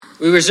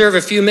We reserve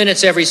a few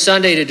minutes every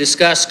Sunday to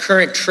discuss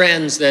current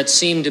trends that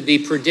seem to be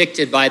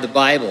predicted by the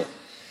Bible.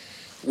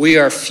 We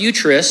are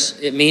futurists.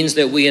 It means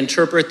that we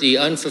interpret the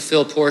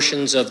unfulfilled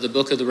portions of the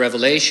book of the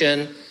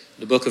Revelation,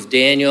 the book of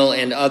Daniel,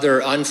 and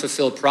other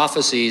unfulfilled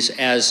prophecies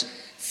as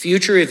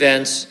future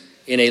events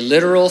in a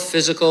literal,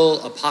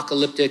 physical,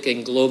 apocalyptic,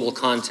 and global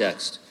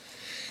context.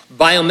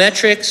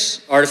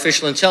 Biometrics,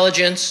 artificial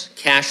intelligence,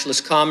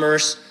 cashless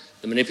commerce,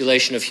 the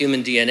manipulation of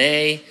human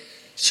DNA,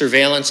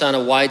 surveillance on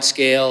a wide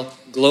scale,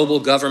 global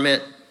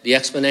government, the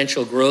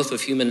exponential growth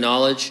of human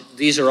knowledge,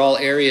 these are all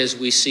areas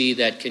we see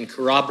that can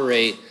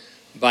corroborate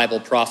Bible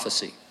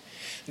prophecy.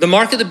 The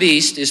mark of the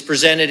beast is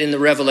presented in the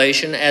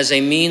Revelation as a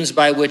means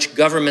by which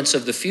governments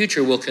of the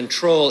future will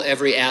control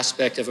every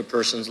aspect of a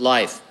person's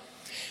life.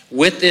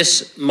 With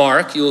this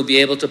mark, you will be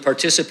able to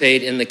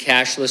participate in the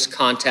cashless,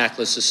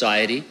 contactless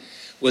society.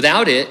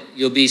 Without it,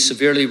 you'll be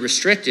severely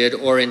restricted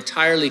or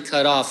entirely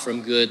cut off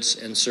from goods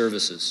and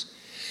services.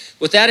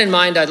 With that in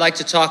mind, I'd like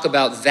to talk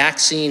about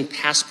vaccine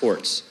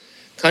passports.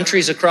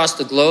 Countries across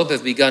the globe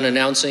have begun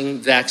announcing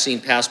vaccine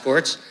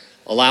passports,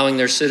 allowing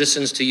their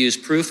citizens to use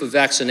proof of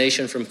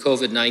vaccination from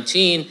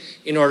COVID-19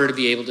 in order to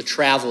be able to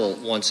travel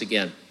once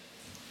again.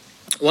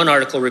 One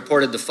article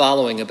reported the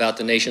following about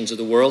the nations of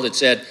the world. It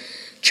said,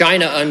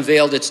 China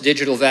unveiled its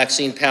digital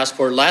vaccine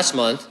passport last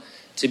month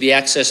to be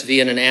accessed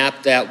via an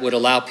app that would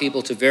allow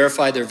people to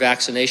verify their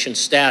vaccination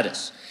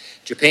status.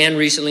 Japan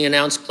recently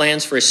announced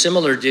plans for a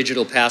similar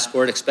digital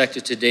passport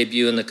expected to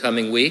debut in the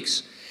coming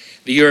weeks.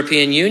 The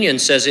European Union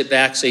says it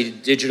backs a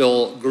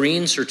digital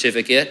green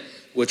certificate,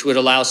 which would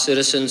allow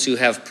citizens who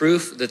have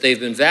proof that they've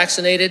been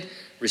vaccinated,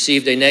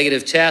 received a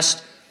negative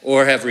test,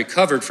 or have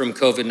recovered from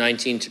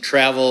COVID-19 to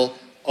travel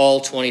all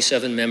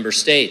 27 member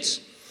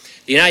states.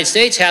 The United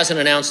States hasn't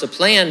announced a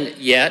plan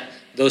yet,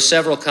 though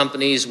several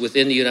companies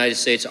within the United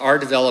States are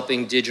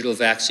developing digital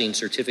vaccine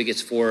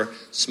certificates for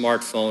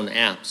smartphone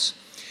apps.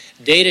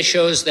 Data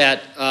shows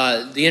that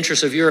the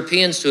interest of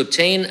Europeans to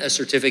obtain a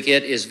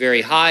certificate is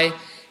very high.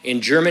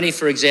 In Germany,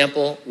 for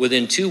example,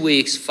 within 2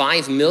 weeks,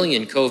 5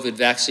 million COVID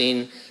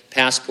vaccine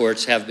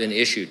passports have been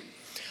issued.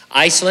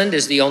 Iceland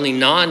is the only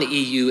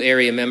non-EU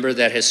area member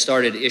that has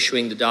started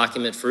issuing the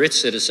document for its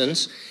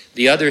citizens.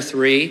 The other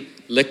three,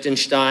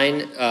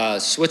 Liechtenstein,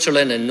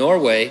 Switzerland, and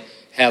Norway,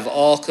 have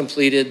all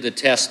completed the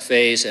test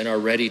phase and are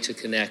ready to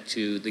connect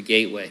to the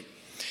gateway.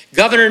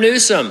 Governor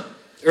Newsom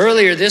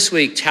earlier this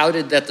week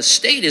touted that the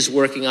state is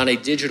working on a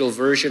digital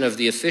version of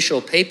the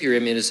official paper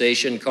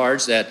immunization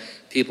cards that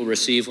people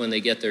receive when they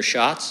get their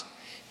shots.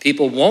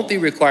 People won't be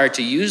required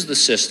to use the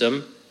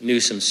system,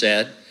 Newsom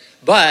said,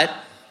 but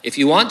if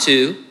you want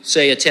to,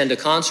 say, attend a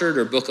concert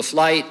or book a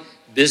flight,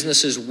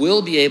 businesses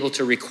will be able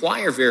to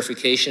require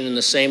verification in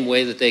the same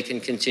way that they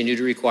can continue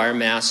to require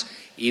masks,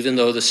 even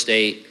though the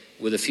state,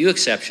 with a few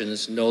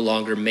exceptions, no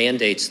longer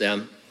mandates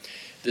them.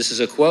 This is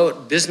a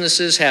quote,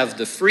 "Businesses have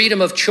the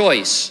freedom of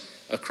choice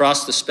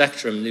across the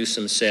spectrum,"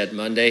 Newsom said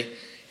Monday.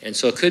 And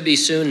so it could be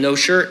soon, no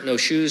shirt, no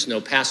shoes, no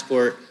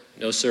passport,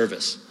 no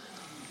service.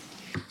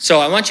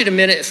 So I want you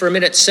to, for a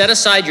minute, set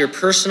aside your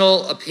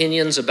personal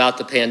opinions about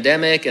the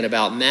pandemic and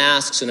about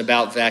masks and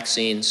about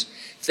vaccines.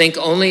 Think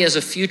only as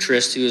a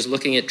futurist who is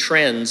looking at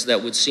trends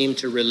that would seem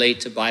to relate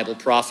to Bible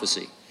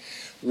prophecy.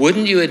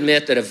 Wouldn't you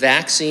admit that a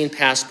vaccine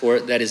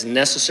passport that is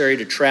necessary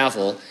to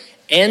travel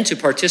and to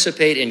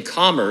participate in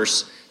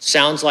commerce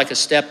sounds like a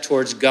step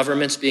towards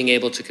governments being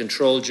able to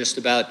control just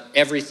about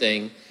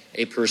everything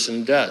a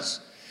person does?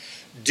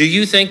 Do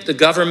you think the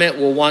government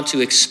will want to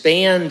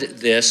expand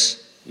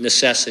this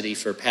necessity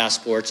for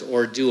passports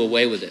or do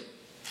away with it?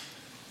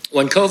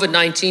 When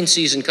COVID-19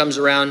 season comes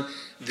around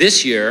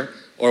this year,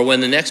 or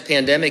when the next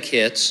pandemic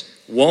hits,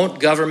 won't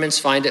governments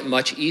find it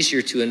much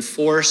easier to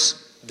enforce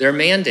their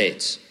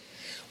mandates?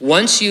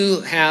 Once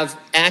you have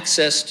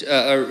access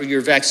to,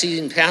 your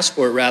vaccine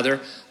passport,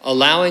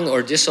 allowing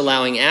or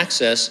disallowing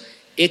access,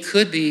 it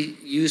could be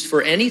used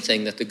for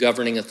anything that the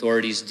governing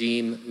authorities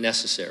deem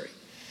necessary.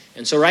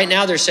 And so right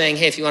now they're saying,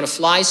 hey, if you want to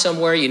fly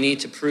somewhere, you need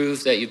to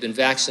prove that you've been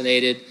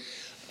vaccinated,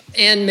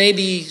 and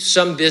maybe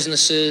some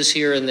businesses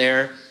here and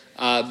there,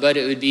 but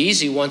it would be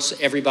easy once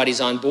everybody's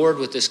on board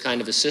with this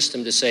kind of a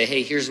system to say,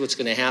 hey, here's what's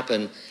going to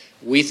happen.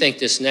 We think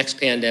this next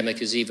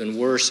pandemic is even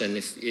worse, and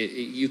if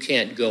you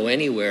can't go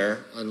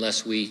anywhere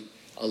unless we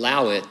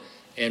allow it,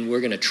 and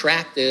we're going to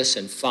track this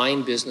and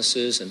fine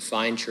businesses and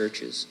fine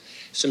churches.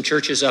 Some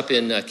churches up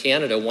in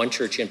Canada, one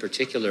church in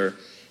particular,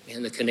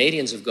 and the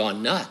Canadians have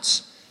gone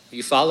nuts. Are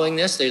you following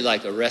this? They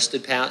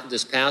arrested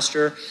this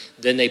pastor.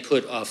 Then they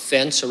put a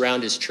fence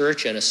around his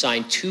church and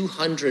assigned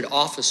 200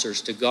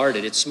 officers to guard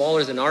it. It's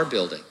smaller than our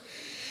building.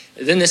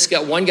 And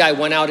then one guy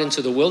went out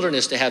into the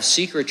wilderness to have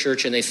secret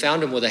church, and they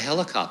found him with a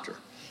helicopter.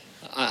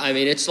 I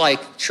mean, it's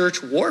like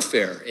church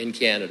warfare in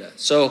Canada.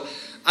 So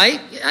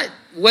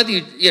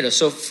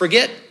so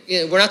forget,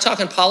 we're not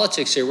talking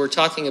politics here. We're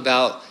talking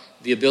about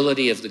the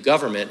ability of the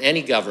government,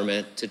 any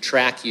government, to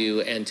track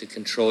you and to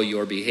control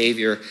your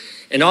behavior.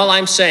 And all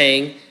I'm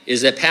saying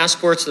is that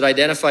passports that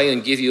identify you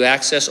and give you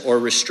access or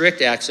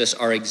restrict access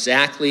are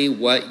exactly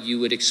what you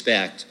would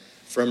expect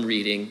from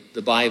reading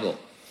the Bible.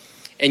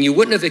 And you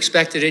wouldn't have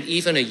expected it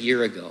even a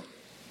year ago,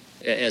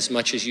 as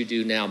much as you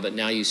do now, but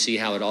now you see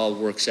how it all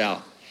works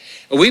out.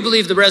 We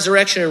believe the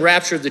resurrection and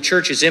rapture of the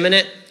church is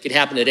imminent. It can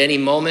happen at any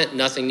moment.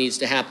 Nothing needs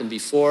to happen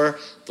before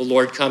the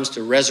Lord comes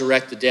to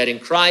resurrect the dead in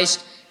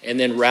Christ and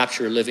then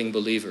rapture living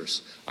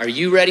believers. Are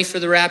you ready for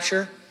the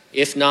rapture?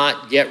 If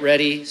not, get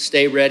ready,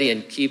 stay ready,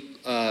 and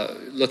keep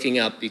looking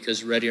up,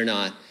 because ready or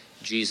not,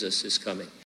 Jesus is coming.